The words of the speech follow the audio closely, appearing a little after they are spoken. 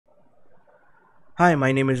Hi,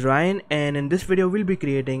 my name is Ryan, and in this video we'll be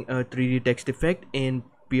creating a 3D text effect in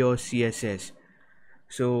pure CSS.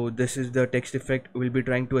 So this is the text effect we'll be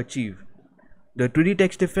trying to achieve. The 3D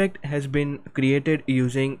text effect has been created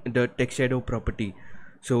using the text shadow property.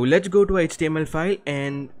 So let's go to a HTML file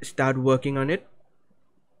and start working on it.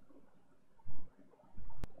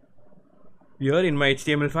 Here in my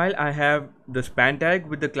HTML file I have the span tag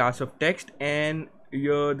with the class of text, and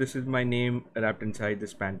here this is my name wrapped inside the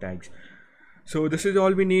span tags. So this is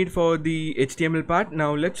all we need for the HTML part.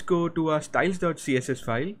 Now let's go to our styles.css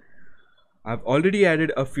file. I've already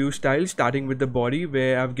added a few styles, starting with the body,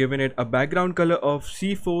 where I've given it a background color of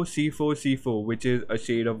C4 C4 C4, which is a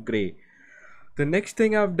shade of gray. The next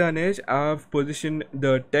thing I've done is I've positioned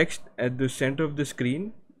the text at the center of the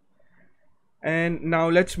screen, and now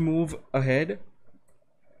let's move ahead.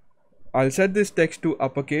 I'll set this text to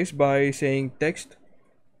uppercase by saying text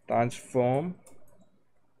transform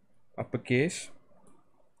uppercase.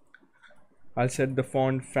 I'll set the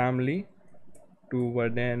font family to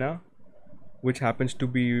Verdana, which happens to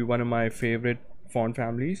be one of my favorite font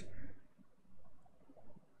families.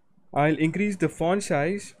 I'll increase the font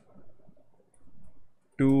size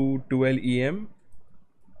to 12 em.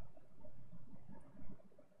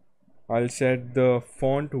 I'll set the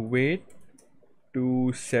font weight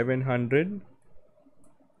to 700,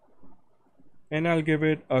 and I'll give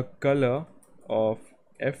it a color of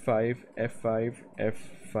F5 F5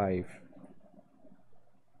 F5.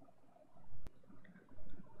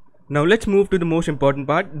 Now let's move to the most important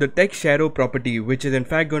part, the text shadow property, which is in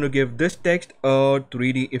fact going to give this text a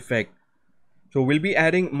 3D effect. So we'll be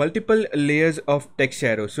adding multiple layers of text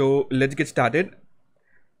shadow. So let's get started.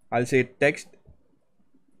 I'll say text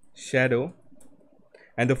shadow,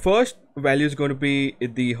 and the first value is going to be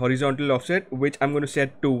the horizontal offset, which I'm going to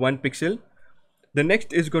set to 1 pixel. The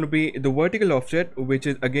next is going to be the vertical offset, which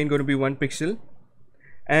is again going to be 1 pixel,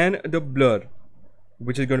 and the blur,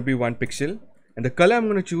 which is going to be 1 pixel. And the color I'm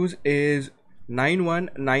going to choose is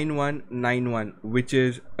 919191, which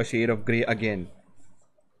is a shade of gray again.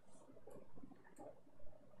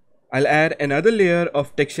 I'll add another layer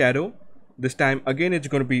of text shadow. This time again it's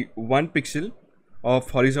going to be 1 pixel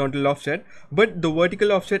of horizontal offset, but the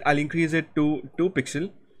vertical offset I'll increase it to 2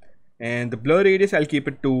 pixel, and the blur radius I'll keep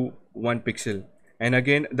it to 1 pixel, and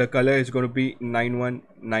again the color is going to be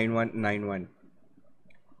 919191.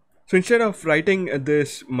 So instead of writing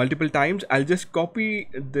this multiple times, I'll just copy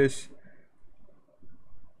this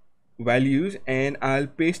values and I'll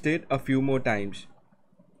paste it a few more times.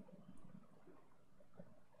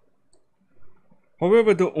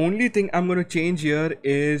 However, the only thing I'm going to change here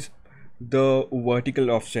is the vertical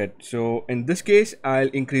offset. So in this case I'll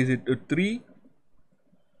increase it to 3.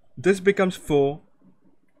 This becomes 4.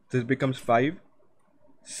 This becomes 5,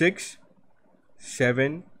 6,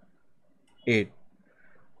 7, 8.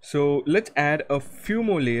 So let's add a few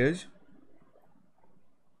more layers.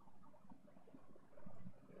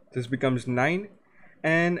 This becomes 9,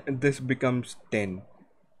 and this becomes 10.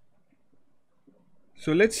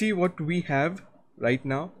 So let's see what we have right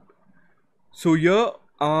now. So here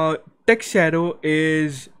our text shadow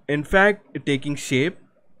is in fact taking shape,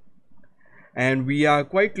 and we are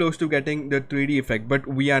quite close to getting the 3D effect, but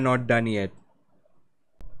we are not done yet.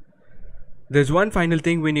 There's one final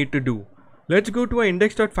thing we need to do. Let's go to our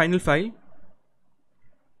index.final file,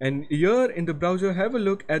 and here in the browser have a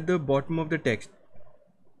look at the bottom of the text.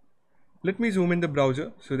 Let me zoom in the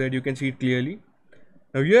browser so that you can see it clearly.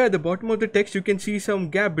 Now here at the bottom of the text you can see some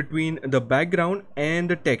gap between the background and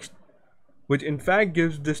the text, which in fact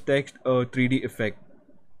gives this text a 3D effect.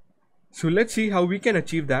 So let's see how we can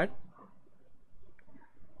achieve that.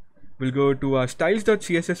 We'll go to our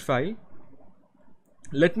styles.css file.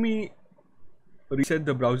 Let me reset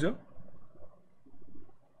the browser.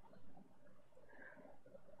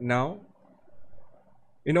 Now,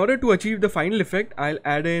 in order to achieve the final effect, I'll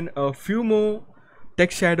add in a few more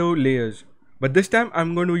text shadow layers, but this time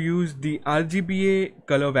I'm going to use the RGBA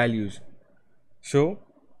color values. So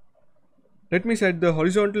let me set the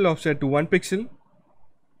horizontal offset to 1 pixel.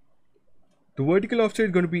 The vertical offset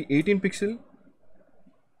is going to be 18 pixel.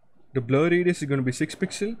 The blur radius is going to be 6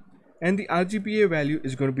 pixel, and the RGBA value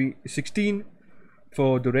is going to be 16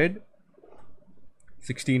 for the red,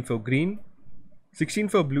 16 for green, 16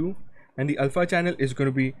 for blue, and the alpha channel is going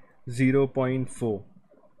to be 0.4.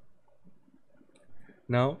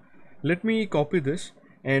 Now let me copy this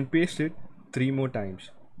and paste it 3 more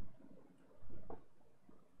times.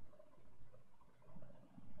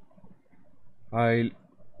 I'll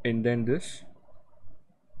indent this.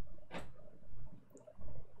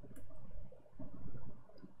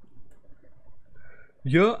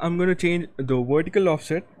 Here I'm going to change the vertical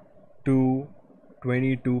offset to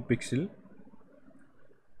 22 pixel.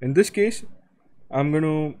 In this case, I'm going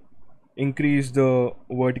to increase the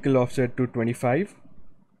vertical offset to 25,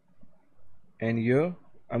 and here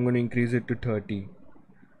I'm going to increase it to 30.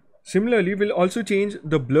 Similarly, we'll also change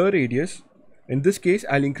the blur radius. In this case,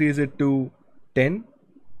 I'll increase it to 10.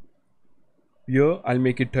 Here I'll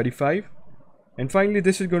make it 35, and finally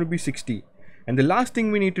this is going to be 60. And the last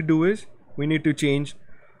thing we need to do is we need to change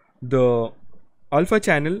the alpha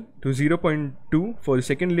channel to 0.2 for the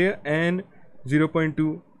second layer and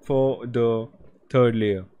 0.2 for the third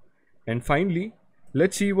layer. And finally,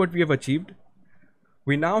 let's see what we have achieved.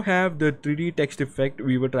 We now have the 3D text effect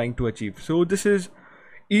we were trying to achieve. So this is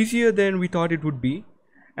easier than we thought it would be,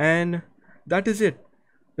 and that is it.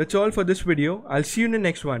 That's all for this video. I'll see you in the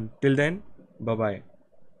next one. Till then, bye bye.